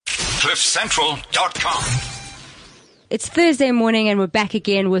CliffCentral.com. It's Thursday morning and we're back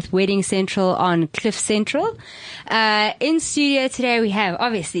again with Wedding Central on Cliff Central. In studio today we have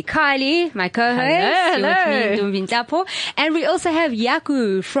obviously Kylie, my co-host. Hello. And we also have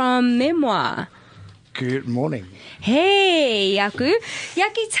Yaku from Memoir. Good morning. Hey, Yaku.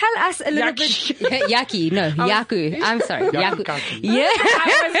 Yaki, tell us a little bit. Yaki, no, Yaku. I'm sorry. Yaku. Yeah.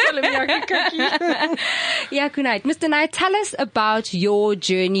 I was calling Yaku Kaki. Yaku Knight. Mr. Knight, tell us about your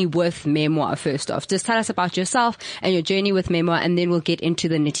journey with Memoir first off. Just tell us about yourself and your journey with Memoir, and then we'll get into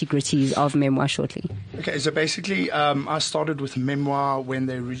the nitty-gritties of Memoir shortly. Okay, so basically, I started with Memoir when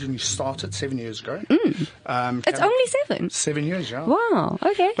they originally started 7 years ago. It's only 7? 7 years, yeah. Wow,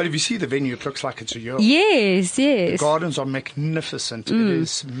 okay. But if you see the venue, it looks like it's a year. Yes. The gardens are magnificent. It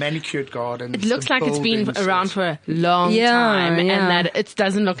is manicured gardens. It looks like it's been around for a long time, and that it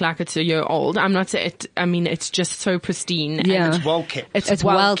doesn't look like it's a year old. I'm not saying it. I mean, it's just so pristine. Yeah. And it's well kept. It's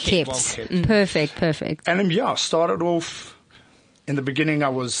well kept. Perfect. And I started off. In the beginning, I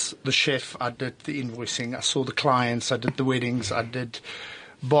was the chef. I did the invoicing. I saw the clients. I did the weddings. I did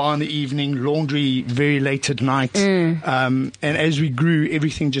bar in the evening, laundry very late at night. And as we grew,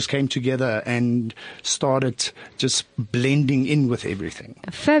 everything just came together and started just blending in with everything.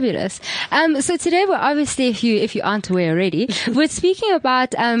 Fabulous. So today we're obviously, if you aren't aware already, we're speaking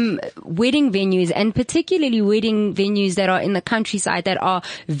about wedding venues, and particularly wedding venues that are in the countryside that are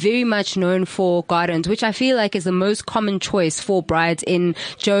very much known for gardens, which I feel like is the most common choice for brides in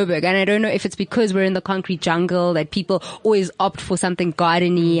Joburg. And I don't know if it's because we're in the concrete jungle that people always opt for something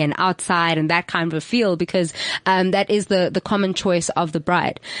gardeny and outside and that kind of a feel, because that is the common choice of the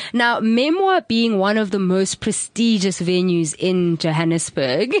bride. Now, Memoir being one of the most prestigious venues in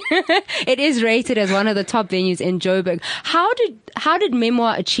Johannesburg, it is rated as one of the top venues in Joburg. How did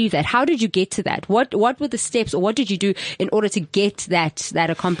Memoir achieve that? How did you get to that? What were the steps, or what did you do in order to get that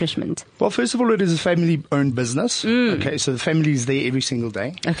accomplishment? Well, first of all, it is a family-owned business. Okay, so the family is there every single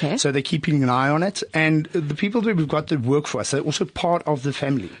day. Okay. So they're keeping an eye on it. And the people that we've got that work for us, they're also part of the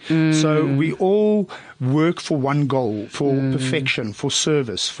family. So we all work for one goal, for perfection, for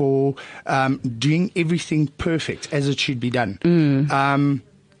service, for doing everything perfect as it should be done.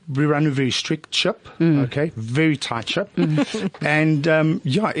 We run a very strict ship, okay, very tight ship. And,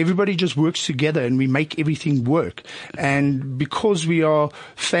 everybody just works together and we make everything work. And because we are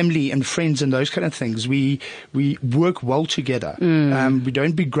family and friends and those kind of things, we work well together. We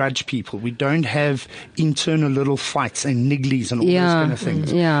don't begrudge people. We don't have internal little fights and nigglies and all those kind of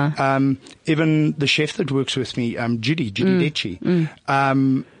things. Even the chef that works with me, Judy Dechi,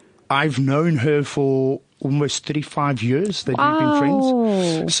 I've known her for almost 35 years that we've been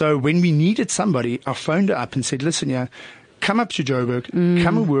friends. So when we needed somebody, I phoned her up and said, listen, come up to Joburg,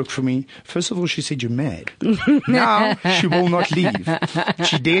 come and work for me. First of all, she said, you're mad. Now she will not leave.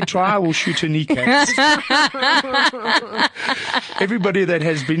 She dare try, I will shoot her kneecaps. Everybody that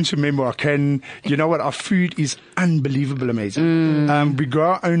has been to Memoir can, you know what, our food is unbelievable amazing. We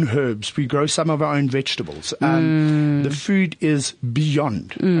grow our own herbs. We grow some of our own vegetables. The food is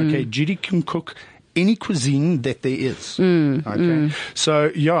beyond. Okay, Judy can cook any cuisine that there is. Okay.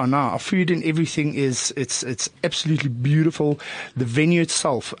 So our food and everything it's absolutely beautiful. The venue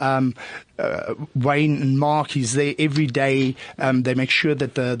itself, Wayne and Mark is there every day. They make sure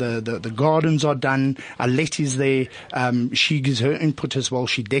that the gardens are done. Alette is there. She gives her input as well.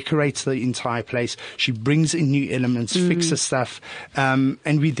 She decorates the entire place. She brings in new elements, fixes stuff. And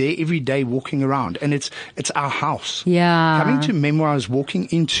we're there every day walking around. And it's our house. Yeah. Coming to Memoir is walking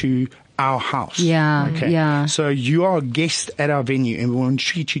into our house. Okay. So you are a guest at our venue and we want to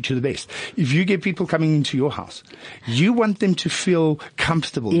treat you to the best. If you get people coming into your house, you want them to feel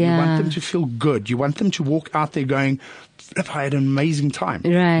comfortable. You want them to feel good. You want them to walk out there going, I had an amazing time.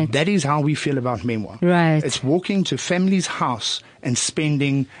 Right. That is how we feel about Memoir. Right. It's walking to family's house and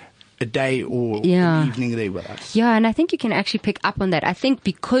spending a day or an evening there with us. Yeah, and I think you can actually pick up on that. I think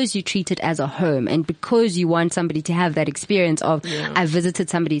because you treat it as a home and because you want somebody to have that experience of, I visited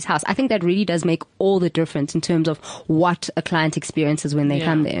somebody's house, I think that really does make all the difference in terms of what a client experiences when they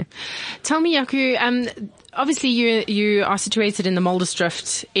come there. Tell me, Yaku, obviously you are situated in the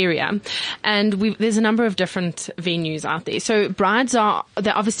Muldersdrift area, and there's a number of different venues out there. So brides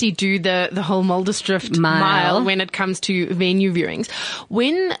they obviously do the whole Muldersdrift mile when it comes to venue viewings.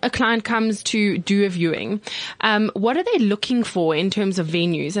 When a client comes to do a viewing, what are they looking for in terms of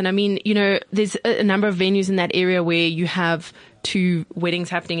venues? And I mean, there's a number of venues in that area where you have 2 weddings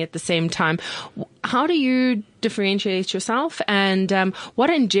happening at the same time. How do you differentiate yourself, and what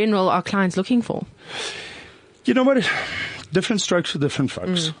in general are clients looking for? You know what? Different strokes for different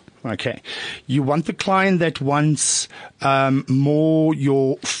folks. Okay. You want the client that wants more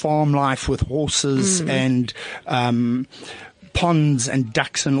your farm life with horses and ponds and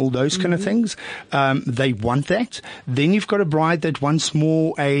ducks and all those kind of things. They want that. Then you've got a bride that wants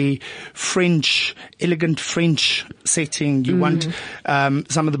more a elegant French setting. You want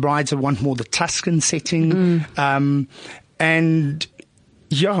some of the brides that want more the Tuscan setting. And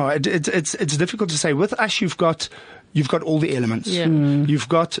yeah, it's difficult to say. With us, you've got all the elements. Yeah. You've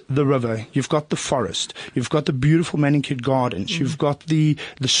got the river. You've got the forest. You've got the beautiful manicured gardens. You've got the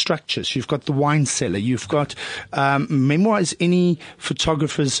structures. You've got the wine cellar. You've got, memoir is any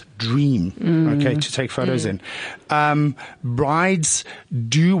photographer's dream, okay, to take photos in. Brides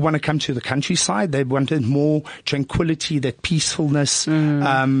do want to come to the countryside. They wanted more tranquility, that peacefulness,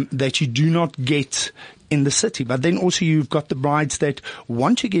 that you do not get in the city. But then also you've got the brides that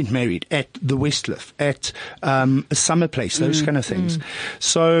want to get married at the Westliff, at a summer place, those kind of things.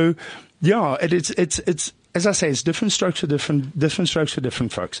 So yeah, it's as I say, it's different strokes for different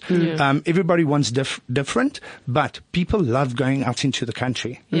folks. Everybody wants different, but people love going out into the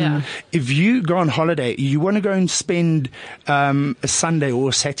country. Yeah. If you go on holiday, you want to go and spend a Sunday or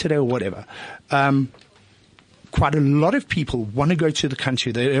a Saturday or whatever. Quite a lot of people want to go to the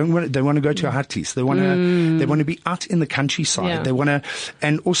country. They want to go to Hartleys. They want to be out in the countryside. Yeah. They want to,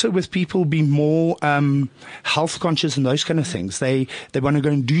 and also with people be more health conscious and those kind of things. They want to go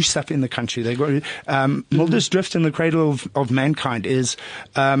and do stuff in the country. They go. Mulder's Drift in the Cradle of Mankind is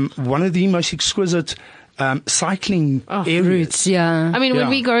one of the most exquisite cycling areas. Routes, yeah. I mean, when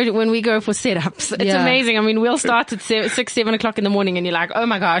we go for setups, it's amazing. I mean, we'll start at 6, 7 o'clock in the morning and you're like, oh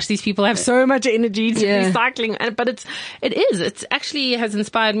my gosh, these people have so much energy to be cycling. But it actually has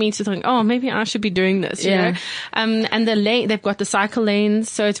inspired me to think, oh, maybe I should be doing this, you know? And they've got the cycle lanes.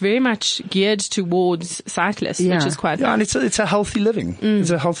 So it's very much geared towards cyclists, which is quite and it's a healthy living.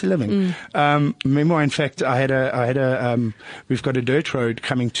 It's a healthy living. Memoir, in fact, we've got a dirt road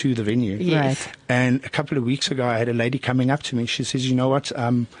coming to the venue. Yes. Right. And a couple of weeks ago, I had a lady coming up to me. She says, you know what,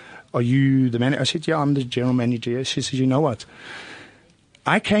 are you the manager? I said, yeah, I'm the general manager. She says, you know what,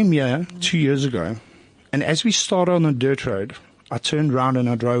 I came here 2 years ago, and as we started on the dirt road, I turned around and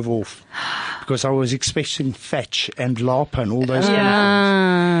I drove off because I was expecting Thatch and Lapa and all those kind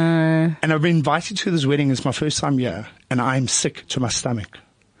of things. And I've been invited to this wedding. It's my first time here, and I'm sick to my stomach.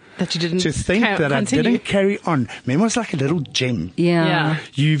 That you didn't to think that continue. I didn't carry on. Memoir's like a little gem. Yeah.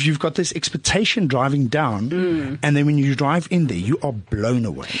 You've got this expectation driving down, and then when you drive in there, you are blown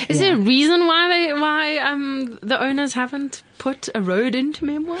away. Is there a reason why the owners haven't put a road into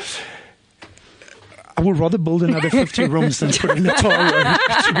Memoir? I would rather build another 50 rooms than put in a tar road,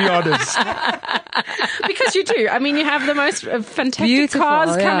 to be honest. Because you do. I mean, you have the most fantastic Beautiful,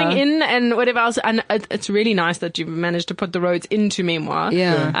 cars coming in and whatever else. And it's really nice that you've managed to put the roads into Memoir.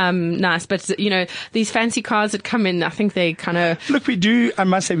 Yeah. Nice. But, you know, these fancy cars that come in, I think they kind of... Look, I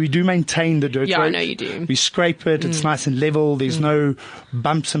must say, we do maintain the dirt road. Yeah, I know you do. We scrape it. It's nice and level. There's no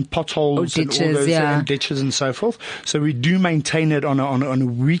bumps and potholes Or ditches, and all those and ditches and so forth. So we do maintain it on a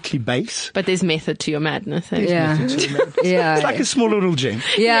weekly base. But there's method to your madness. Yeah. It's like a small little gem.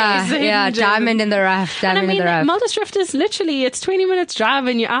 Yeah. Diamond in the rough. And I mean, Mulder's Drift is literally, it's 20 minutes drive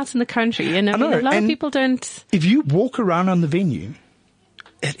and you're out in the country. And I mean, a lot of people don't... If you walk around on the venue,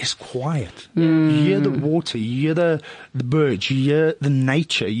 it is quiet. You hear the water, you hear the birds, you hear the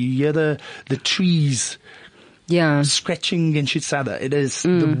nature, you hear the trees scratching against each other. It is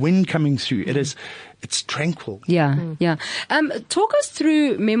the wind coming through. It's tranquil. Yeah. Talk us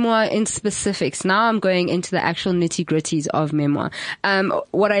through Memoir in specifics. Now I'm going into the actual nitty-gritties of Memoir.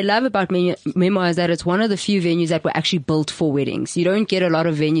 What I love about Memoir is that it's one of the few venues that were actually built for weddings. You don't get a lot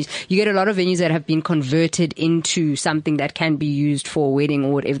of venues. You get a lot of venues that have been converted into something that can be used for a wedding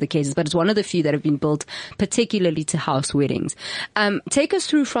or whatever the case is, but it's one of the few that have been built particularly to house weddings. Take us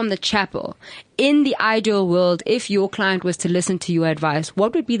through from the chapel. In the ideal world, if your client was to listen to your advice,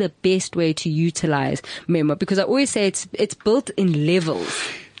 what would be the best way to utilize Memoir? Because I always say it's built in levels.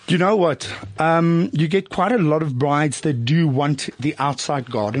 You know what? You get quite a lot of brides that do want the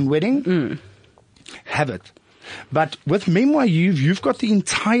outside garden wedding. Have it. But with Memoir, you've got the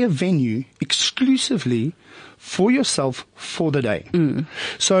entire venue exclusively for yourself for the day.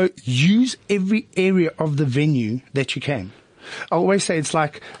 So use every area of the venue that you can. I always say it's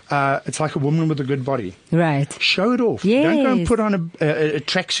like a woman with a good body. Right. Show it off. Yes. Don't go and put on a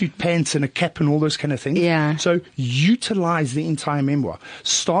tracksuit pants and a cap and all those kind of things. Yeah. So utilize the entire memoir.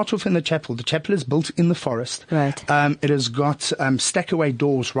 Start off in the chapel. The chapel is built in the forest. Right. It has got stack away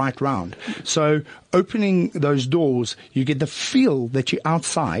doors right round. So opening those doors, you get the feel that you're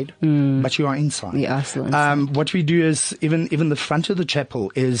outside, but you are inside. You are still inside. What we do is even the front of the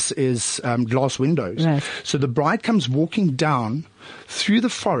chapel is glass windows. Right. So the bride comes walking down through the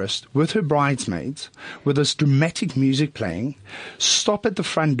forest with her bridesmaids, with this dramatic music playing, stop at the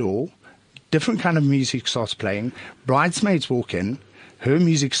front door, different kind of music starts playing, bridesmaids walk in, her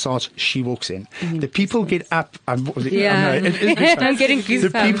music starts, she walks in. The people get up. I'm getting goosebumps.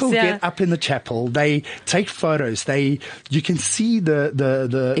 The people get up in the chapel. They take photos. You can see the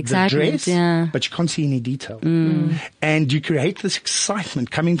dress, but you can't see any detail. And you create this excitement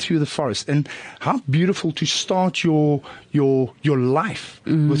coming through the forest. And how beautiful to start your life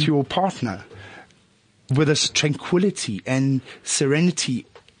with your partner with this tranquility and serenity.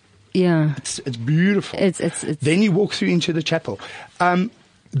 Yeah. It's beautiful. It's Then you walk through into the chapel.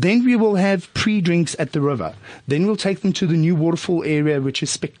 Then we will have pre-drinks at the river. Then we'll take them to the new waterfall area, which is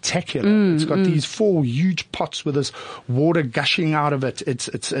spectacular. It's got these 4 huge pots with this water gushing out of it.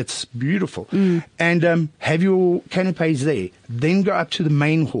 It's beautiful. And have your canapes there. Then go up to the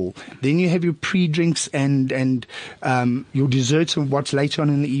main hall. Then you have your pre-drinks and your desserts and what's later on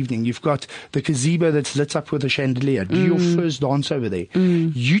in the evening. You've got the gazebo that's lit up with a chandelier. Do your first dance over there.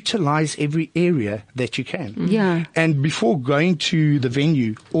 Utilize every area that you can. Yeah. And before going to the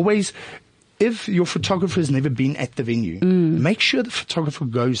venue, always, if your photographer has never been at the venue, make sure the photographer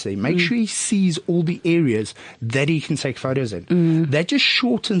goes there. Make sure he sees all the areas that he can take photos in. That just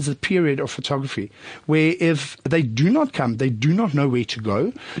shortens the period of photography, where if they do not come, they do not know where to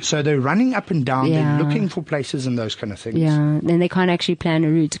go. So they're running up and down, they're looking for places and those kind of things. Yeah, then they can't actually plan a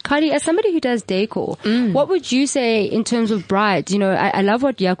route. Kali, as somebody who does decor, what would you say in terms of brides? You know, I love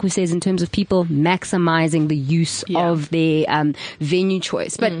what Yaku says in terms of people maximizing the use of their venue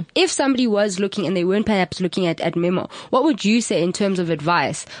choice. But if somebody was looking and they weren't perhaps looking at Memo, what would you say in terms of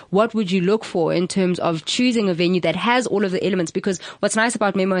advice? What would you look for in terms of choosing a venue that has all of the elements? Because what's nice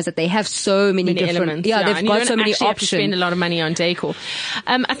about Memo is that they have so many different elements. they've got so many options. Have to spend a lot of money on decor.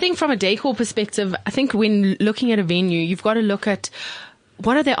 I think from a decor perspective, I think when looking at a venue, you've got to look at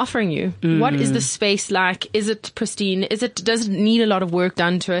what are they offering you? What is the space like? Is it pristine? Does it need a lot of work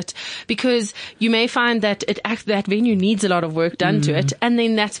done to it? Because you may find that that venue needs a lot of work done to it, and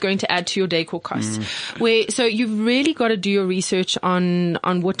then that's going to add to your decor costs. So you've really got to do your research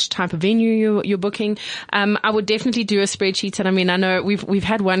on which type of venue you're booking. I would definitely do a spreadsheet. And I mean, I know we've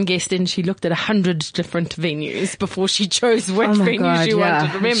had one guest in, she looked at 100 different venues before she chose which venue she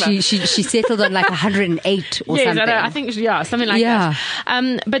wanted. Remember, she settled on like 108 or something. I think something like that.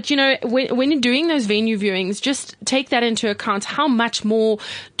 But you know, when you're doing those venue viewings, just take that into account. How much more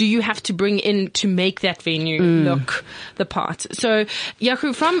do you have to bring in to make that venue look the part? So,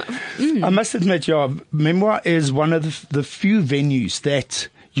 Yaku, I must admit, Memoir is one of the few venues that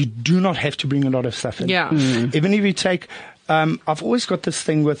you do not have to bring a lot of stuff in. Yeah. Even if you take, I've always got this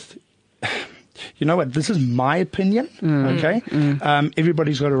thing with, you know what, this is my opinion, okay?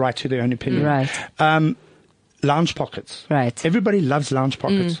 Everybody's got a right to their own opinion. Right. Lounge pockets. Right. Everybody loves lounge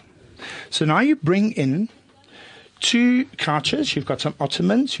pockets. So now you bring in 2 couches, you've got some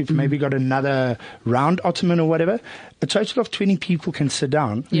ottomans, you've maybe got another round ottoman or whatever. A total of 20 people can sit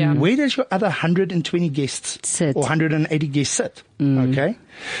down. Yeah. Where does your other 120 guests sit, or 180 guests sit? Okay.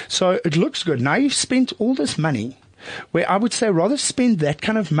 So it looks good. Now you've spent all this money, where I would say rather spend that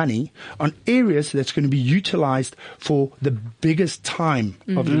kind of money on areas that's going to be utilized for the biggest time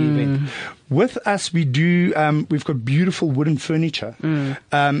of the event. With us, we do, we've got beautiful wooden furniture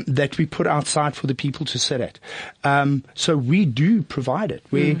that we put outside for the people to sit at. So we do provide it,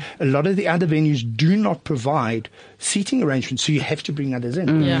 where a lot of the other venues do not provide seating arrangements, so you have to bring others in.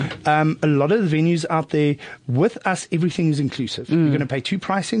 A lot of the venues out there, with us, everything is inclusive. You're going to pay 2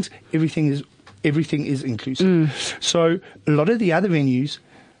 pricings, everything is inclusive. So a lot of the other venues,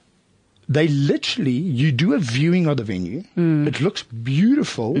 they literally, you do a viewing of the venue. It looks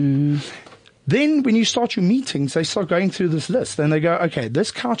beautiful. Then when you start your meetings, they start going through this list and they go, okay,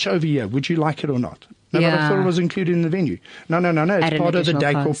 this couch over here, would you like it or not? No, but I thought it was included in the venue. No. It's part of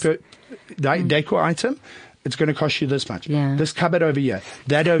the decor item. it's going to cost you this much. Yeah. This cupboard over here,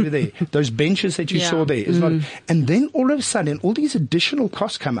 that over there, those benches that you saw there is not. And then all of a sudden, all these additional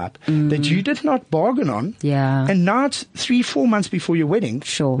costs come up that you did not bargain on. Yeah. And now it's 3-4 months before your wedding.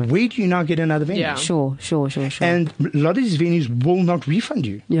 Sure. Where do you now get another venue? Yeah. Sure. And a lot of these venues will not refund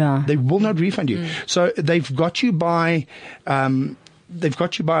you. Yeah. They will not refund you. So they've got you by hook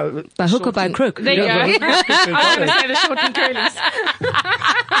or by crook. There you go. I was going to say the short and curlies.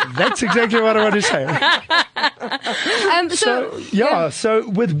 That's exactly what I want to say. So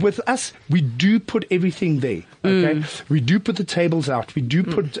with us, we do put everything there. Okay, we do put the tables out. We do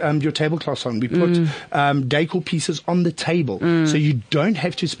put your tablecloths on. We put decor pieces on the table, so you don't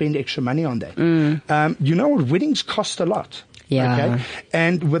have to spend extra money on that. You know what? Weddings cost a lot. Yeah. Okay,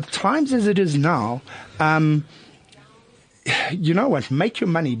 and with times as it is now, you know what? Make your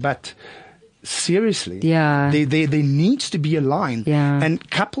money, but seriously, there needs to be a line, and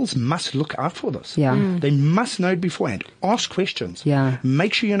couples must look out for this. They must know it beforehand. Ask questions.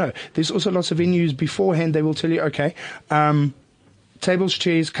 Make sure you know. There's also lots of venues beforehand. They will tell you, okay, tables,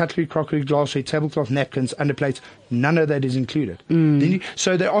 chairs, cutlery, crockery, glassware, tablecloth, napkins, underplates. None of that is included.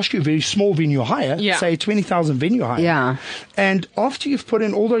 So they ask you a very small venue hire, say 20,000 venue hire, and after you've put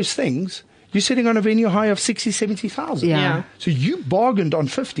in all those things, you're sitting on a venue high of 60, 70,000. So you bargained on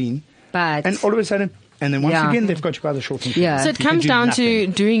 15, and all of a sudden, and then once again, they've got you by the short and short. So it comes down to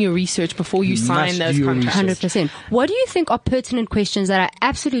doing your research before you sign those contracts. 100%. What do you think are pertinent questions that I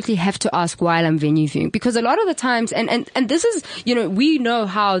absolutely have to ask while I'm venue viewing? Because a lot of the times, and this is, we know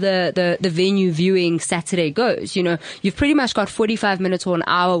how the venue viewing Saturday goes. You've pretty much got 45 minutes or an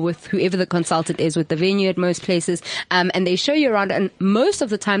hour with whoever the consultant is with the venue at most places, and they show you around, and most of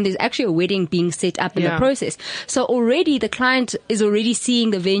the time there's actually a wedding being set up in the process. So already the client is already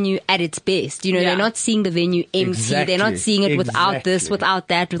seeing the venue at its best. They're not seeing the venue empty. Exactly. They're not seeing it without this, without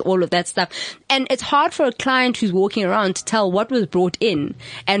that, with all of that stuff. And it's hard for a client who's walking around to tell what was brought in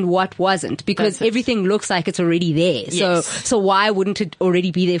and what wasn't, because everything looks like it's already there. So why wouldn't it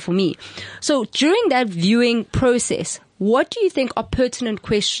already be there for me? So during that viewing process, what do you think are pertinent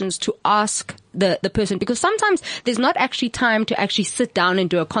questions to ask the person? Because sometimes there's not actually time to actually sit down and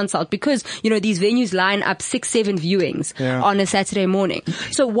do a consult, because, these venues line up 6-7 viewings on a Saturday morning.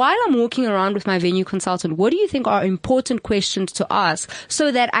 So while I'm walking around with my venue consultant, what do you think are important questions to ask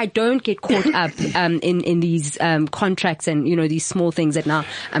so that I don't get caught up in these contracts and, these small things that now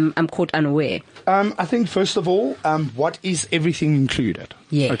I'm caught unaware? I think first of all, what is everything included?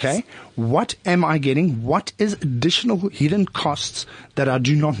 Yes. Okay. What am I getting? What is additional hidden costs that I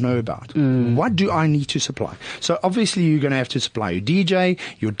do not know about? What do I need to supply? So obviously you're going to have to supply your DJ,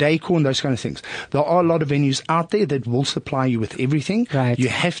 your decor, and those kind of things. There are a lot of venues out there that will supply you with everything. Right. You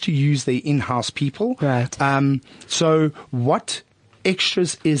have to use their in-house people. Right. So what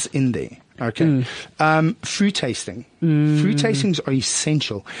extras is in there? Okay. Food tasting. Food tastings are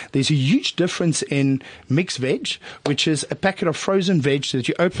essential. There's a huge difference in mixed veg, which is a packet of frozen veg that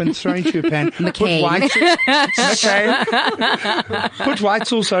you open, throw into your pan, put white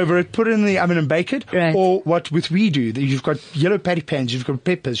sauce over it, put it in the oven and bake it. Right. Or what we do, you've got yellow patty pans, you've got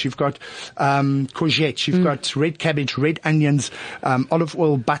peppers, you've got courgettes, you've got red cabbage, red onions, olive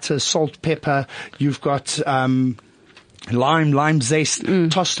oil, butter, salt, pepper. You've got lime zest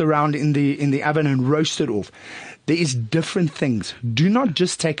tossed around in the oven and roasted off. There is different things. Do not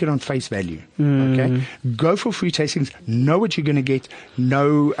just take it on face value. Okay, go for food tastings. Know what you're going to get.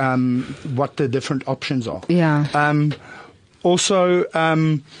 Know what the different options are. Also,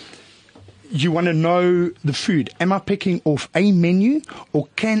 you want to know the food. Am I picking off a menu, or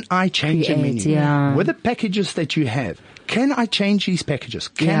can I change a menu? With the packages that you have, can I change these packages?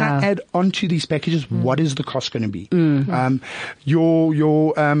 Can I add on to these packages? What is the cost going to be? Your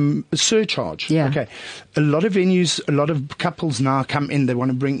surcharge. Okay. A lot of venues, a lot of couples now come in. They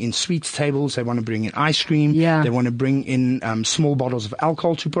want to bring in sweets tables. They want to bring in ice cream. They want to bring in small bottles of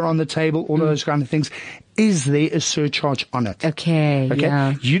alcohol to put on the table. All of those kind of things. Is there a surcharge on it?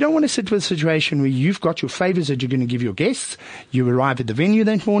 Okay. You don't want to sit with a situation where you've got your favors that you're going to give your guests. You arrive at the venue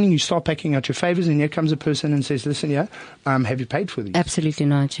that morning, you start packing out your favors, and here comes a person and says, listen, have you paid for these? Absolutely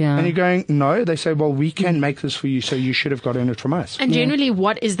not, And you're going, no. They say, well, we can make this for you, so you should have gotten it from us. And generally,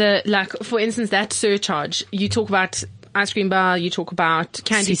 what is for instance, that surcharge, you talk about ice cream bar, you talk about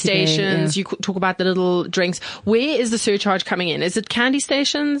candy City Day, stations, you talk about the little drinks. Where is the surcharge coming in? Is it candy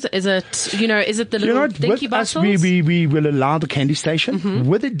stations? Is it the little dinky with us, bottles? we will allow the candy station.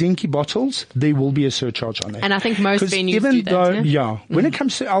 With the dinky bottles, there will be a surcharge on it. And I think most 'Cause venues even do that, when it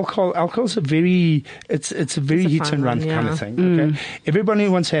comes to alcohol's a very, it's a very hit fun and run one, kind yeah. of thing. Okay, everybody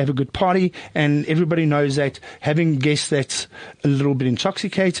wants to have a good party, and everybody knows that having guests that's a little bit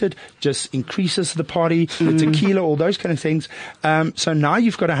intoxicated just increases the party. The tequila, all those kind of things. So now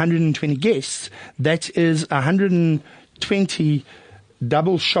you've got 120 guests. That is 120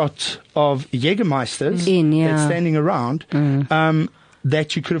 double shot of Jägermeisters that's standing around.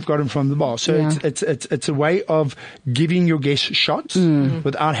 That you could have gotten from the bar. So it's a way of giving your guests shots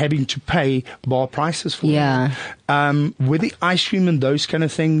without having to pay bar prices for them. With the ice cream and those kind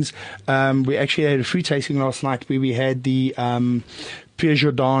of things, we actually had a fruit tasting last night where we had the Pierre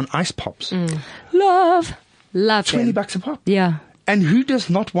Jordan ice pops. Love $20 them. a pop. Yeah. And who does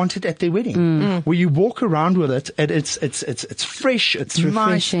not want it at their wedding? Where you walk around with it, and it's fresh, it's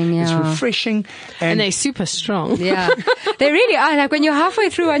nice, it's refreshing, and they're super strong. Yeah, they really are. Like when you're halfway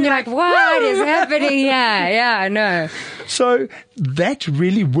through and you're like, what is happening here? Yeah, I know. So that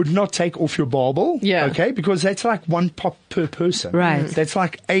really would not take off your barbel, okay? Because that's like one pop per person. Right. That's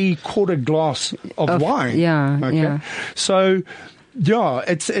like a quarter glass of wine. Yeah, okay? yeah. So, yeah,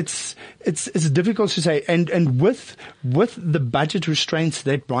 it's difficult to say. And with the budget restraints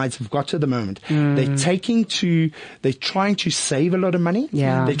that brides have got at the moment, they're trying to save a lot of money.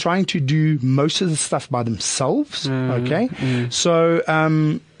 Yeah. They're trying to do most of the stuff by themselves. Okay. So,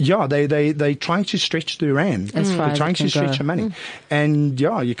 they're trying to stretch the rand. They're trying to stretch the money. And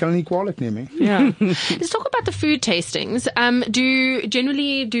you can only call it near me. Yeah. Let's talk about the food tastings. Do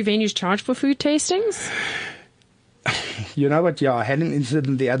venues charge for food tastings? You know what? Yeah, I had an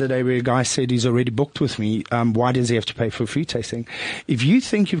incident the other day where a guy said he's already booked with me. Why does he have to pay for a food tasting? If you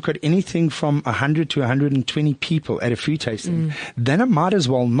think you've got anything from 100 to 120 people at a food tasting, then I might as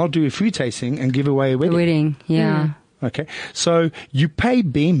well not do a food tasting and give away a wedding. Okay. So you pay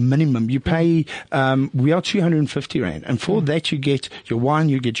bare minimum. You pay, we are 250 Rand. And for that, you get your wine,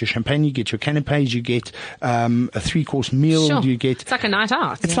 you get your champagne, you get your canapes, you get, a 3-course meal. Sure. You get. It's like a night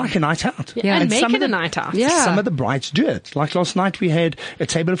out. It's like a night out. Yeah. And make it a night out. Yeah. Some of the brides do it. Like last night we had a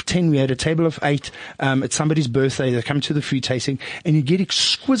table of 10, we had a table of 8, it's somebody's birthday, they come to the food tasting and you get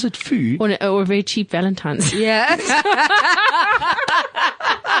exquisite food. Or very cheap Valentine's. Yeah.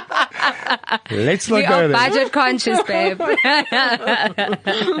 Let's not We go are there. budget conscious, babe.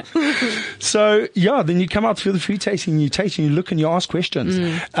 So, then you come out for the food tasting, you taste and you look and you ask questions.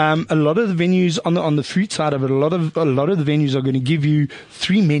 A lot of the venues on the food side of it, a lot of the venues are going to give you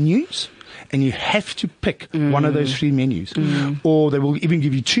 3 menus. And you have to pick one of those 3 menus. Or they will even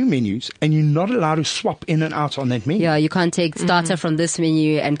give you 2 menus, and you're not allowed to swap in and out on that menu. Yeah, you can't take starter from this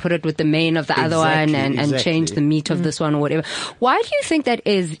menu and put it with the main of the other one and change the meat of this one or whatever. Why do you think that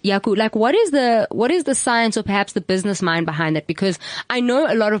is, Yaku? Like, what is the science or perhaps the business mind behind that? Because I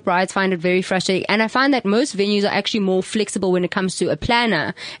know a lot of brides find it very frustrating, and I find that most venues are actually more flexible when it comes to a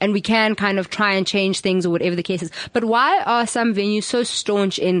planner, and we can kind of try and change things or whatever the case is. But why are some venues so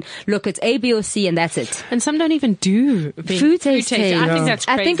staunch in, look, it's A, B, or C, and that's it? And some don't even do food tasting. I think that's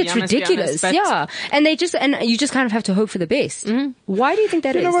crazy. I think it's ridiculous. And you just kind of have to hope for the best. Why do you think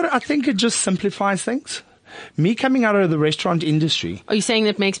that is? You know what? I think it just simplifies things. Me coming out of the restaurant industry. Are you saying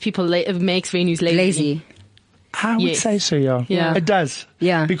that makes makes venues lazy? I would say so, yeah. It does.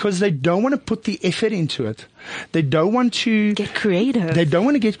 Yeah. Because they don't want to put the effort into it. They don't want to get creative. They don't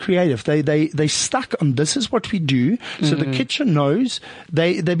want to get creative. They stuck on this is what we do. So the kitchen knows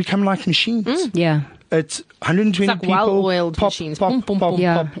they become like machines. Yeah. It's 120 like people. well-oiled pop, machines. Pop, Boom, boom, pop,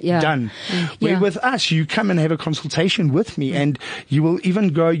 boom. pop, done. Where with us, you come and have a consultation with me and you will even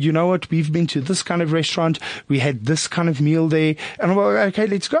go, you know what, we've been to this kind of restaurant. We had this kind of meal there. And I'm like, okay,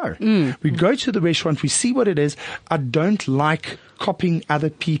 let's go. We go to the restaurant. We see what it is. I don't like copying other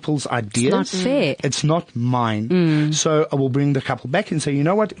people's ideas. It's not fair. It's not mine. So I will bring the couple back and say, you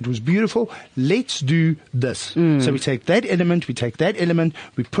know what? It was beautiful. Let's do this. So we take that element, we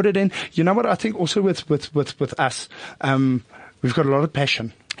put it in. You know what? I think also with us, we've got a lot of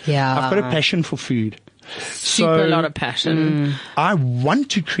passion. Yeah. I've got a passion for food. Super lot of passion. I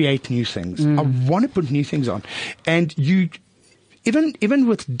want to create new things. I want to put new things on. And even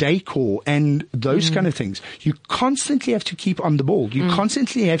with decor and those kind of things, you constantly have to keep on the ball. You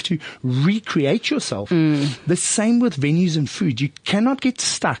constantly have to recreate yourself. The same with venues and food. You cannot get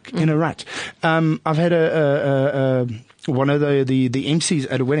stuck in a rut. I've had one of the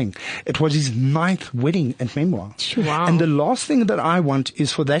MCs at a wedding. It was his 9th wedding at Memoir. Wow. And the last thing that I want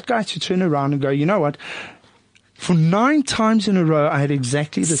is for that guy to turn around and go, you know what? For 9 times in a row, I had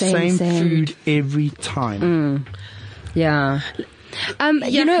exactly the Same. food every time. Yeah.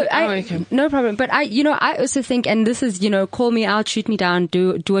 Okay. No problem. But I also think, and this is, call me out, shoot me down,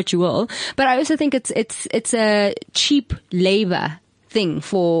 do what you will. But I also think it's a cheap labor thing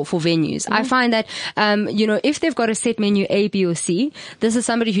for venues. I find that, if they've got a set menu A, B, or C, this is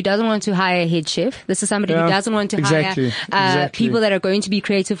somebody who doesn't want to hire a head chef. This is somebody who doesn't want to hire people that are going to be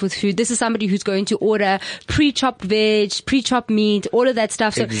creative with food. This is somebody who's going to order pre-chopped veg, pre-chopped meat, all of that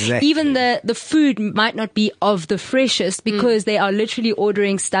stuff. So even the food might not be of the freshest because they are literally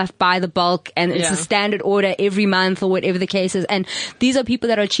ordering stuff by the bulk, and it's a standard order every month or whatever the case is. And these are people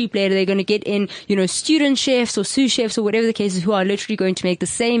that are cheap labor. They're going to get in, student chefs or sous chefs or whatever the case is, who are literally going to make the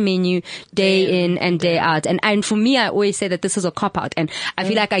same menu day in and day out. And for me, I always say that this is a cop-out. And I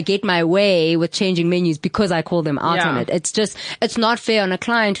feel like I get my way with changing menus because I call them out on it. It's not fair on a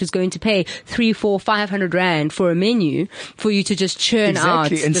client who's going to pay 300, 400, 500 rand for a menu for you to just churn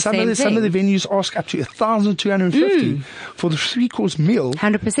out and the some same some of the venues ask up to 1,250 for the 3-course meal.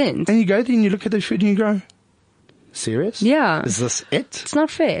 100%. And you go there and you look at the food and you go, serious? Yeah. Is this it? It's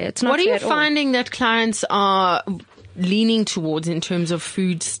not fair. It's not What are fair you at all. finding that clients are leaning towards in terms of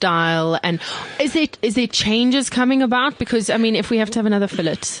food style, and is there changes coming about? Because if we have to have another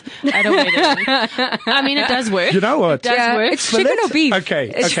fillet at a wedding, it does work. You know what? It does work. It's chicken or beef.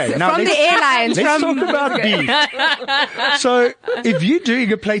 Okay. Now from the airlines. Let's talk about beef. So if you're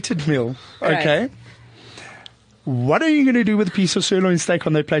doing a plated meal, okay, what are you going to do with a piece of sirloin steak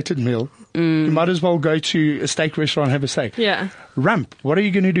on that plated meal? You might as well go to a steak restaurant and have a steak. Yeah. Rump. What are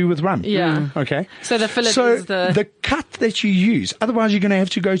you going to do with rump? Yeah. Okay. So the fillet is the cut that you use. Otherwise, you're going to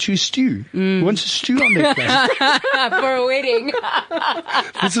have to go to a stew. Who wants a stew on their plate? For a wedding.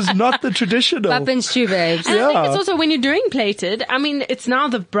 This is not the traditional. Up and stew, babes. And I think it's also when you're doing plated, it's now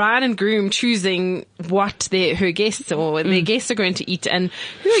the bride and groom choosing what her guests or their guests are going to eat. And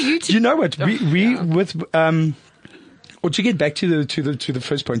who are you to? You know what? Or to get back to the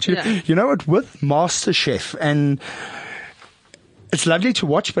first point, you know what? With MasterChef, and it's lovely to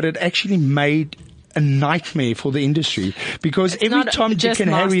watch, but it actually made a nightmare for the industry because every time Dick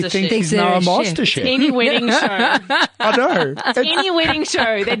and Harry thinks he's now a master chef. Any wedding show. I know. Any wedding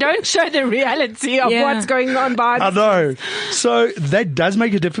show. They don't show the reality of what's going on behind. I know. So that does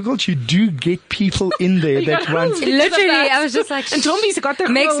make it difficult. You do get people in there that want... Literally, I was just like... And Tommy's got the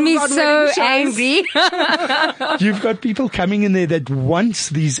makes me so angry. You've got people coming in there that wants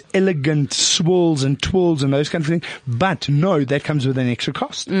these elegant swirls and twirls and those kind of things. But no, that comes with an extra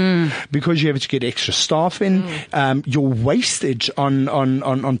cost because you have to get extra staff in. Your wastage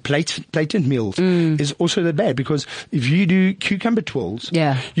on plated meals is also that bad because if you do cucumber twirls,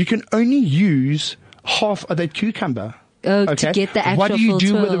 you can only use half of that cucumber. To get the actual what do you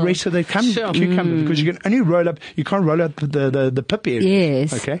do twirl with the rest of the cucumber? Because you can only roll up, you can't roll up the pip area.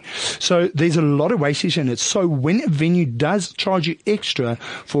 Yes. Okay. So there's a lot of wastage in it. So when a venue does charge you extra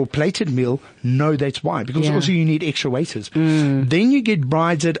for a plated meal, no, that's why. Because also you need extra waiters. Then you get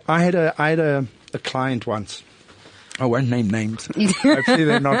brides that I had a client once. I won't name names. Hopefully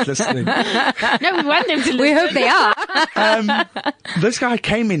they're not listening. No, we want them to listen. We hope they are. This guy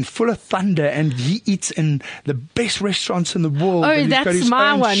came in full of thunder and he eats in the best restaurants in the world. Oh, and he's that's got his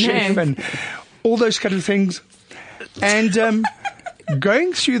my own one, chef and all those kind of things. And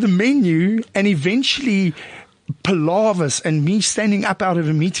going through the menu and eventually palavers and me standing up out of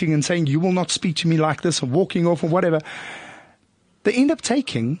a meeting and saying, you will not speak to me like this, and walking off or whatever. They end up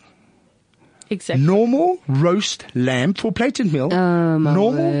taking... Exactly. Normal roast lamb for plated meal.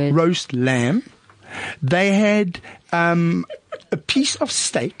 Normal roast lamb. They had a piece of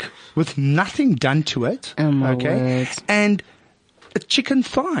steak with nothing done to it. And a chicken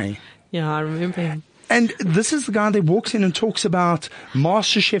thigh. Yeah, I remember him. And this is the guy that walks in and talks about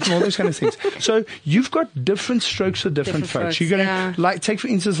MasterChef and all those kind of things. So you've got different strokes for different folks. You're going to, take for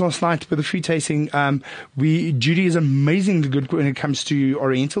instance, last night with the food tasting, Judy is amazingly good when it comes to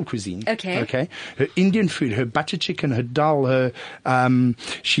Oriental cuisine. Okay. Her Indian food, her butter chicken, her dal,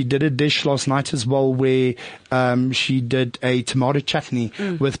 she did a dish last night as well where, she did a tomato chutney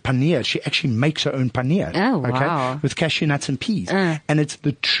with paneer. She actually makes her own paneer. Oh, wow. With cashew nuts and peas. And it's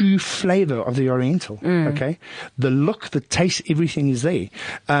the true flavor of the Oriental. Okay. The look, the taste, everything is there.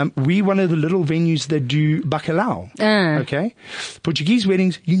 We one of the little venues that do bacalhau. Okay. Portuguese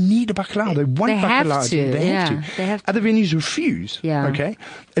weddings, you need a bacalhau. They want bacalhau. They have to. Other venues refuse. Okay.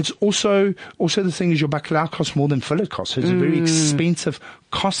 It's also the thing is your bacalhau costs more than fillet costs. So it's very expensive,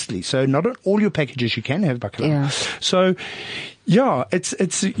 costly. So not on all your packages you can have bacalhau. So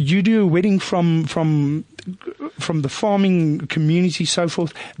it's you do a wedding from the farming community, so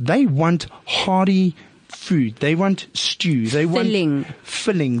forth. They want hearty food. They want stew. They Filling. want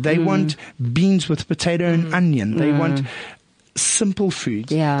filling. They want beans with potato and onion. They want simple food.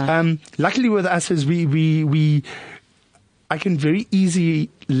 Yeah. Luckily with us is I can very easily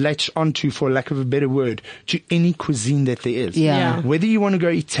latch onto, for lack of a better word, to any cuisine that there is. Yeah. Whether you want to go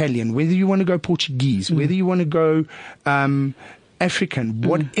Italian, whether you want to go Portuguese, whether you want to go African,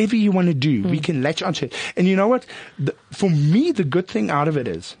 whatever you want to do, we can latch onto it. And you know what? For me, the good thing out of it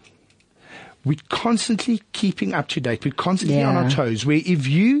is we're constantly keeping up to date. We're constantly on our toes. Where if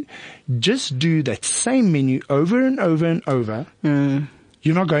you just do that same menu over and over and over,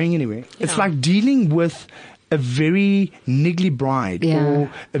 you're not going anywhere. It's like dealing with a very niggly bride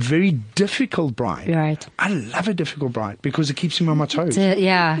or a very difficult bride. Right. I love a difficult bride because it keeps me on my toes.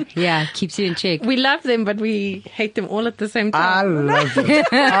 Keeps you in check. We love them, but we hate them all at the same I time. love it.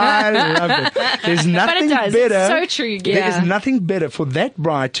 I love it. There's nothing does. better. It's so true. There is nothing better for that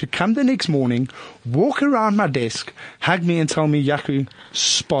bride to come the next morning, walk around my desk, hug me and tell me, Yaku,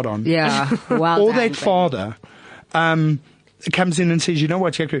 spot on. Yeah. Well Or done, that father, comes in and says, you know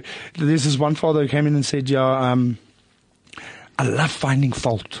what, Yaku, there's this one father who came in and said, I love finding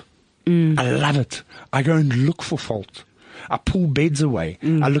fault. I love it. I go and look for fault. I pull beds away.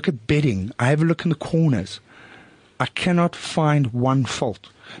 I look at bedding. I have a look in the corners. I cannot find one fault.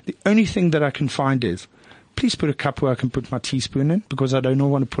 The only thing that I can find is, please put a cup where I can put my teaspoon in because I don't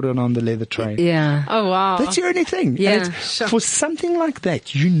want to put it on the leather tray. Yeah. Oh, wow. That's the only thing. Yeah. And for something like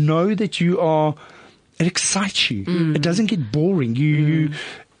that, you know that it excites you. It doesn't get boring. You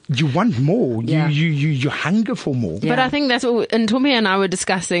want more. Yeah. You hunger for more. Yeah. But I think that's what, and Ntombi and I were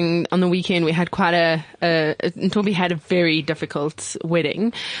discussing on the weekend. We had Ntombi had a very difficult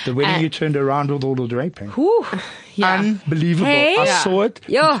wedding. The wedding you turned around with all the draping. Whew. Yeah. Unbelievable. Hey. I Yeah. saw it.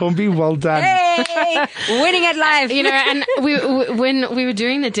 Yo. Ntombi, well done. Hey, winning at life. You know, and when we were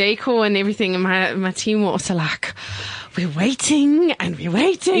doing the decor and everything, my team were also like, we're waiting and we're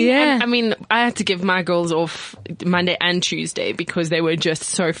waiting. Yeah. And, I mean, I had to give my girls off Monday and Tuesday because they were just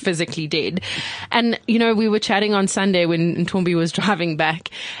so physically dead. And, you know, we were chatting on Sunday when Ntombi was driving back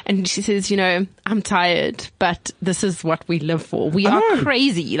and she says, you know, I'm tired, but this is what we live for. We are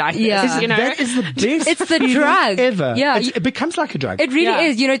crazy like this, you know. That is the best It's the feeling drug. ever. Yeah. It becomes like a drug. It really Yeah.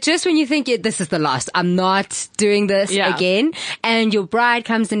 is. You know, just when you think this is the last, I'm not doing this Yeah. again. And your bride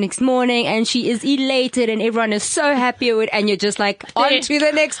comes the next morning and she is elated and everyone is so happy with it. And you're just like, on to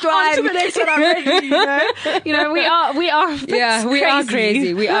the next one. On to the next one already, you know, we are Yeah, we are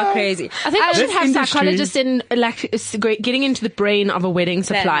crazy. We are crazy. I think I should This have industry- psychologists in, like, getting into the brain of a wedding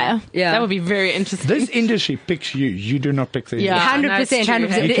supplier. Yeah. That would be very interesting. This industry picks you. You do not pick the Yeah. industry. 100%, that's true.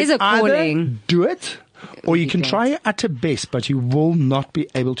 100%. You It is can a calling. either do it, or you can can't. try your utter best, but you will not be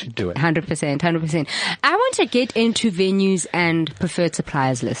able to do it. 100%, 100%. I want to get into venues and preferred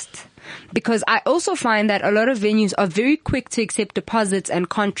suppliers lists. Because I also find that a lot of venues are very quick to accept deposits and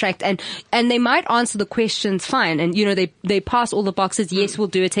contract and they might answer the questions fine. And, you know, they pass all the boxes. Yes, we'll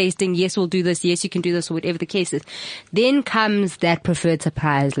do a tasting. Yes, we'll do this. Yes, you can do this or whatever the case is. Then comes that preferred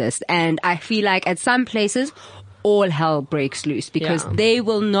suppliers list. And I feel like at some places, all hell breaks loose because they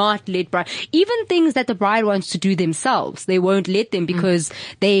will not let even things that the bride wants to do themselves, they won't let them because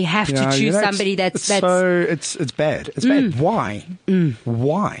they have to choose you know, somebody that's it's bad. It's bad. Why?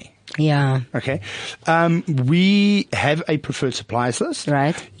 Why? Yeah. Okay. We have a preferred suppliers list.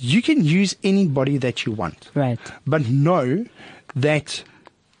 Right. You can use anybody that you want. Right. But know that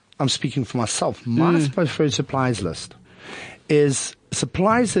I'm speaking for myself. My preferred suppliers list is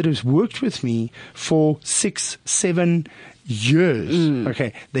suppliers that have worked with me for 6-7 years.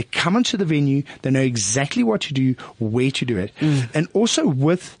 Okay. They come into the venue. They know exactly what to do, where to do it. And also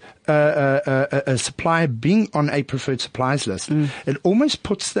with a supplier being on a preferred suppliers list, it almost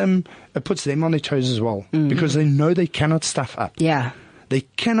puts them on their toes as well because they know they cannot stuff up. Yeah. They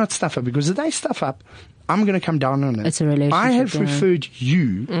cannot stuff up because if they stuff up, I'm going to come down on it. It's a relationship. I have referred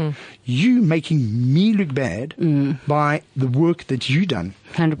you making me look bad by the work that you done.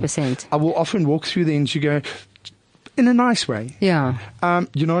 100%. I will often walk through there and you go, in a nice way. Yeah.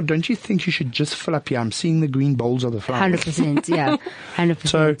 You know, don't you think you should just fill up here? I'm seeing the green bowls of the flowers. 100%. Yeah. 100%.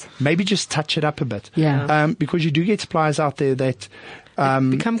 So maybe just touch it up a bit. Yeah. Because you do get suppliers out there that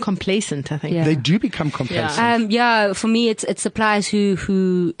become complacent, I think. Yeah. they do become complacent. For me, it's suppliers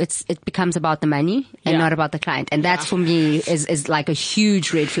who it becomes about the money and not about the client. And that's for me is like a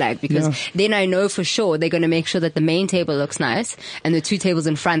huge red flag because then I know for sure they're going to make sure that the main table looks nice and the two tables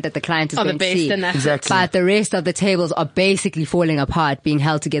in front that the client is Are the going to best see. and that's Exactly. But the rest of the tables are basically falling apart, being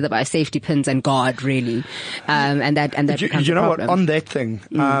held together by safety pins and guard, really. And that becomes you a know what? problem. On that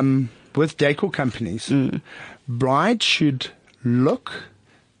thing, with decor companies, brides should look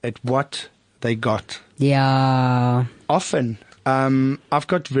at what they got Yeah. Often, I've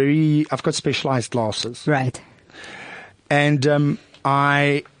got specialized glasses. Right. And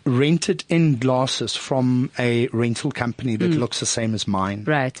I rented in glasses from a rental company that looks the same as mine.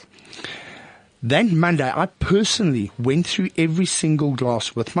 Right. Then Monday, I personally went through every single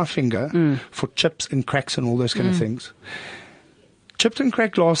glass with my finger for chips and cracks and all those kind of things. Chipped and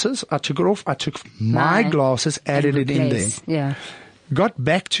cracked glasses, I took it off. I took my glasses, added it in there. Yeah. Got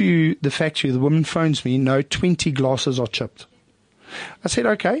back to the factory. The woman phones me. No, 20 glasses are chipped. I said,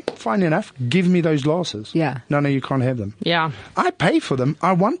 okay, fine enough. Give me those glasses. Yeah. No, you can't have them. Yeah. I pay for them.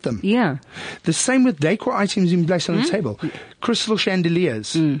 I want them. Yeah. The same with decor items in place on the table. Crystal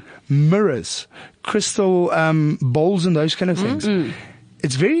chandeliers, mirrors, crystal bowls and those kind of things.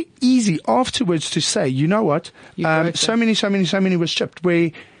 It's very easy afterwards to say, you know what, so many was chipped,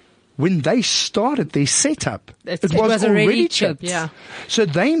 where when they started their setup, it was already chipped. Yeah. So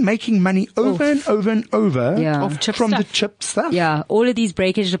they're making money over and over and over from the chip stuff. Yeah. All of these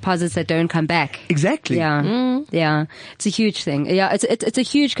breakage deposits that don't come back. Exactly. Yeah. Yeah. It's a huge thing. Yeah. It's a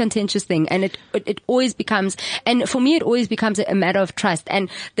huge contentious thing. And it always becomes, and for me, it always becomes a matter of trust. And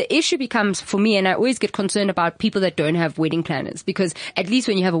the issue becomes for me, and I always get concerned about people that don't have wedding planners, because at least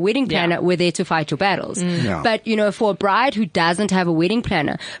when you have a wedding planner, we're there to fight your battles. Yeah. But, for a bride who doesn't have a wedding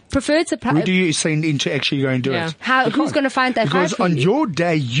planner, preferred supply. Who do you send in to actually go and do it? Who's going to find that? Because on your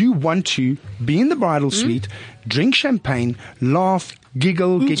day, you want to be in the bridal suite, drink champagne, laugh,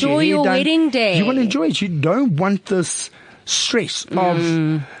 giggle, get your hair your done. wedding day. You want to enjoy it. You don't want this stress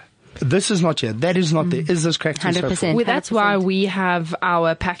of this is not here, that is not there, is this cracked and so 100%. forth. Well, that's why we have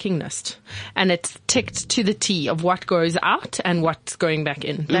our packing list, and it's ticked to the T of what goes out and what's going back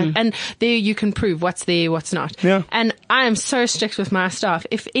in. And there you can prove what's there, what's not. Yeah. And I am so strict with my staff.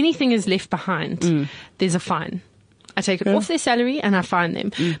 If anything is left behind, there's a fine. I take it off their salary and I fine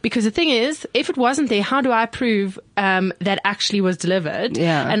them. Because the thing is, if it wasn't there, how do I prove that actually was delivered?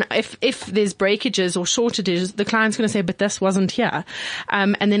 Yeah. And if there's breakages or shortages, the client's going to say, but this wasn't here.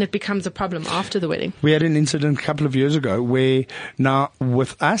 And then it becomes a problem after the wedding. We had an incident a couple of years ago where now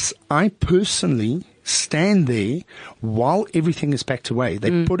with us, I personally stand there while everything is packed away.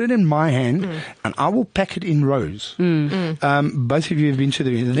 They put it in my hand and I will pack it in rows. Both of you have been to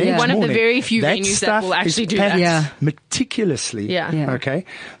the next One of the morning, very few that venues that stuff will actually is do packed that. meticulously. Yeah. Okay.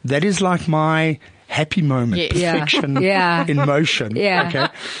 That is like my happy moment. Yes. Perfection Yeah. in motion. Yeah. Okay.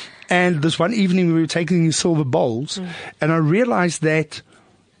 And this one evening we were taking these silver bowls and I realized that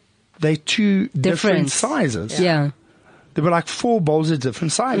they're two different sizes. Yeah. There were like 4 bowls of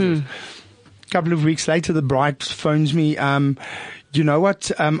different sizes. Couple of weeks later, the bride phones me. You know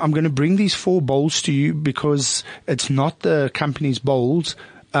what? I'm going to bring these 4 bowls to you because it's not the company's bowls.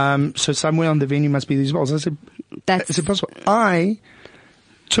 So somewhere on the venue must be these bowls. I said, is it possible? I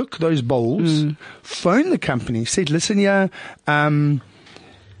took those bowls, phoned the company, said, listen here,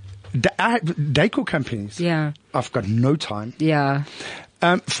 decor companies. Yeah. I've got no time. Yeah.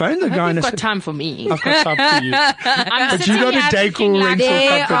 Phone the guy and I You've got said, time for me. I've got time for you. I'm But you got a decor rental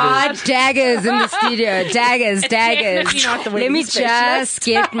There company. are daggers in the studio. Daggers. definitely not the Let wedding me specialist. just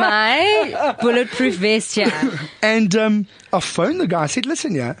get my bulletproof vest here. And I phoned the guy. I said,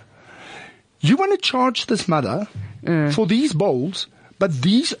 listen, you want to charge this mother for these bowls, but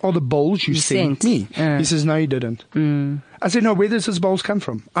these are the bowls you sent me. He says, no, you didn't. I said, no, where does this bowls come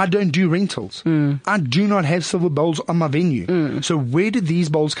from? I don't do rentals. I do not have silver bowls on my venue. So where did these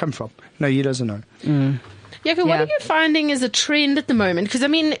bowls come from? No, he doesn't know. What are you finding is a trend at the moment? Because I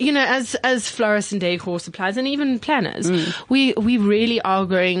mean, as florists and decor suppliers and even planners, we really are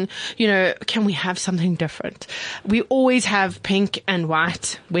going, can we have something different? We always have pink and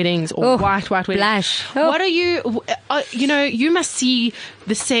white weddings or white weddings. Blush. What are you, you must see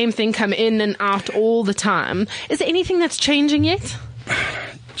the same thing come in and out all the time. Is there anything that's changing yet?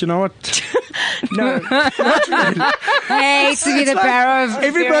 Do you know what? No, not really. Hey, to be the power of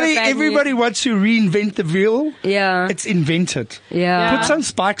Everybody wants to reinvent the wheel. Yeah. It's invented. Yeah. Put some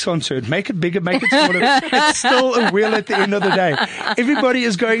spikes onto it. Make it bigger, make it smaller. It's still a wheel at the end of the day. Everybody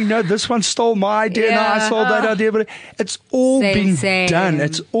is going, no, this one stole my idea. No, I stole that idea. But it's all been done.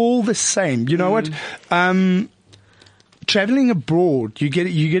 It's all the same. You know what? Traveling abroad, you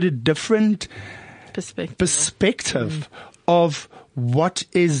get a different perspective of what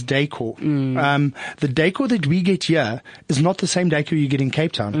is decor. The decor that we get here is not the same decor you get in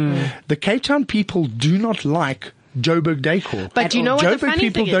Cape Town. The Cape Town people do not like Joburg decor. But you know what the Joburg funny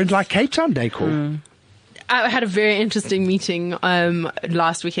people thing don't is? like Cape Town decor. I had a very interesting meeting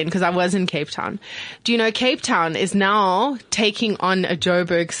last weekend because I was in Cape Town. Do you know Cape Town is now taking on a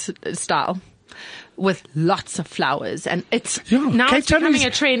Joburg style? with lots of flowers, and it's Yeah, Cape it's Town becoming is-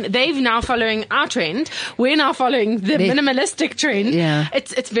 a trend. They've now following our trend. We're now following the minimalistic trend. Yeah.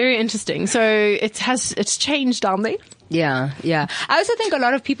 It's very interesting. So it's changed down there. Yeah, yeah. I also think a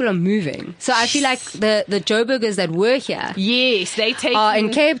lot of people are moving. So I feel like the Joburgers that were here Yes, they take are in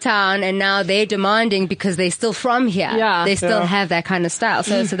Cape Town, and now they're demanding because they're still from here. Yeah. They still Yeah. have that kind of style.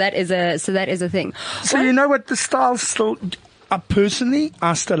 So that is a thing. So you know what? The style still. Personally,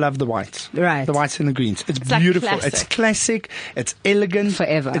 I still love the whites. Right. The whites and the greens. It's like beautiful. classic. It's classic. It's elegant.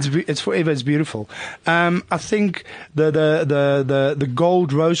 Forever. It's forever. It's beautiful. I think the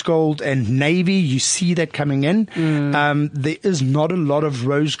gold, rose gold and navy, you see that coming in. There is not a lot of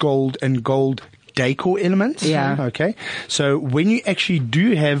rose gold and gold decor elements. Yeah. Okay. So when you actually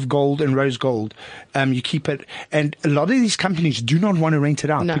do have gold and rose gold, you keep it. And a lot of these companies do not want to rent it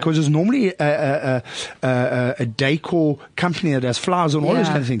out No. because there's normally a decor company that does flowers and all those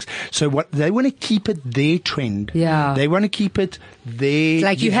Yeah. kind of things. So what they want to keep it their trend. Yeah. They want to keep it their.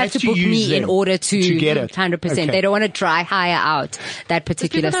 Like you have to book use me in them order to get it. 100%. Okay. They don't want to dry hire out that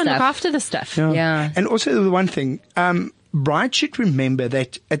particular people don't look stuff. after the stuff. Yeah. And also the one thing, brides should remember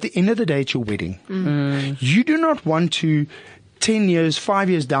that at the end of the day, it's your wedding. You do not want to, 10 years, 5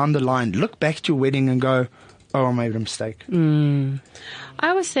 years down the line, look back at your wedding and go, oh, I made a mistake. I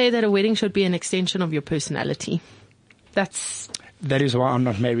always say that a wedding should be an extension of your personality. That is why I'm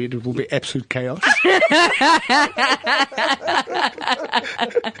not married. It will be absolute chaos.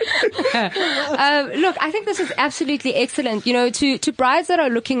 Look, I think this is absolutely excellent. You know, to brides that are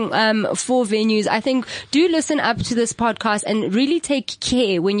looking for venues, I think do listen up to this podcast and really take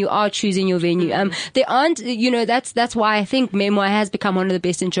care when you are choosing your venue. There aren't, you know, that's why I think Memoir has become one of the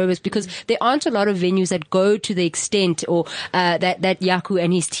best in Joburg, because there aren't a lot of venues that go to the extent or that Yaku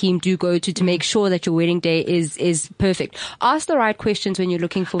and his team do go to make sure that your wedding day is perfect. Ask the right questions when you're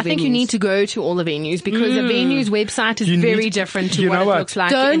looking for venues. I think you need to go to all the venues, because a venue's website is very different to you what know it what? looks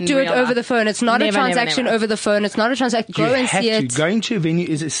like. Don't in do it real over life. the phone. It's not a Never, transaction never. over the phone. It's not a transaction. Go You and have see to. it. Going to a venue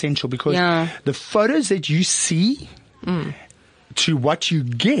is essential because Yeah. the photos that you see to what you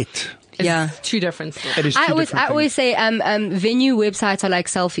get, Yeah. Two different stories. it is two I different always say, venue websites are like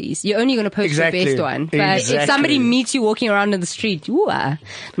selfies. You're only going to post Exactly. your best one. But if Exactly. somebody meets you walking around in the street, it's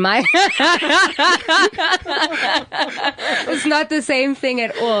not the same thing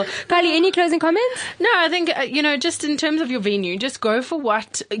at all. Kylie, any closing comments? No, I think, just in terms of your venue, just go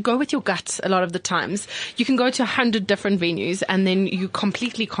with your gut a lot of the times. You can go to 100 different venues and then you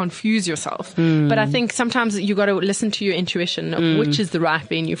completely confuse yourself. But I think sometimes you got to listen to your intuition of which is the right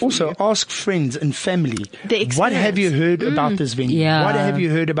venue for Also, you. ask friends and family. The What have you experience. heard about this venue? Yeah. What have you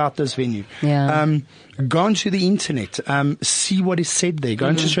heard about this venue? Yeah. Go onto the internet, see what is said there. Go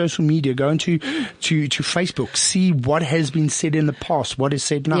into social media. Go into to Facebook. See what has been said in the past. What is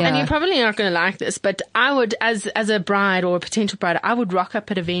said now. Yeah. And you're probably not going to like this, but I would, as a bride or a potential bride, I would rock up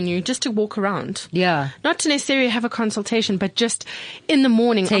at a venue just to walk around. Yeah. Not to necessarily have a consultation, but just in the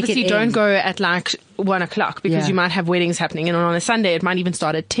morning. Take Obviously, it don't in. go at like 1 o'clock because Yeah. you might have weddings happening, and on a Sunday it might even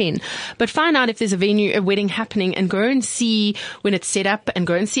start at 10. But find out if there's a wedding happening, and go and see when it's set up, and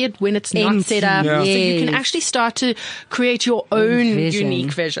go and see it when it's not Empty. set up. Yeah. So you can Yes. actually start to create your own vision.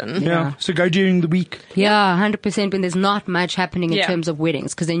 unique vision. Yeah. So go during the week. Yeah, 100% when there's not much happening in Yeah. terms of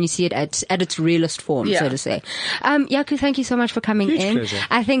weddings, because then you see it at its realest form, Yeah. so to say. Yaku, thank you so much for coming Huge in. pleasure.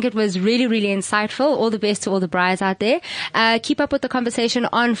 I think it was really, really insightful. All the best to all the brides out there. Keep up with the conversation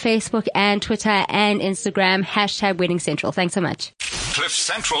on Facebook and Twitter and Instagram, #WeddingCentral. Thanks so much.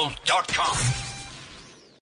 CliffCentral.com.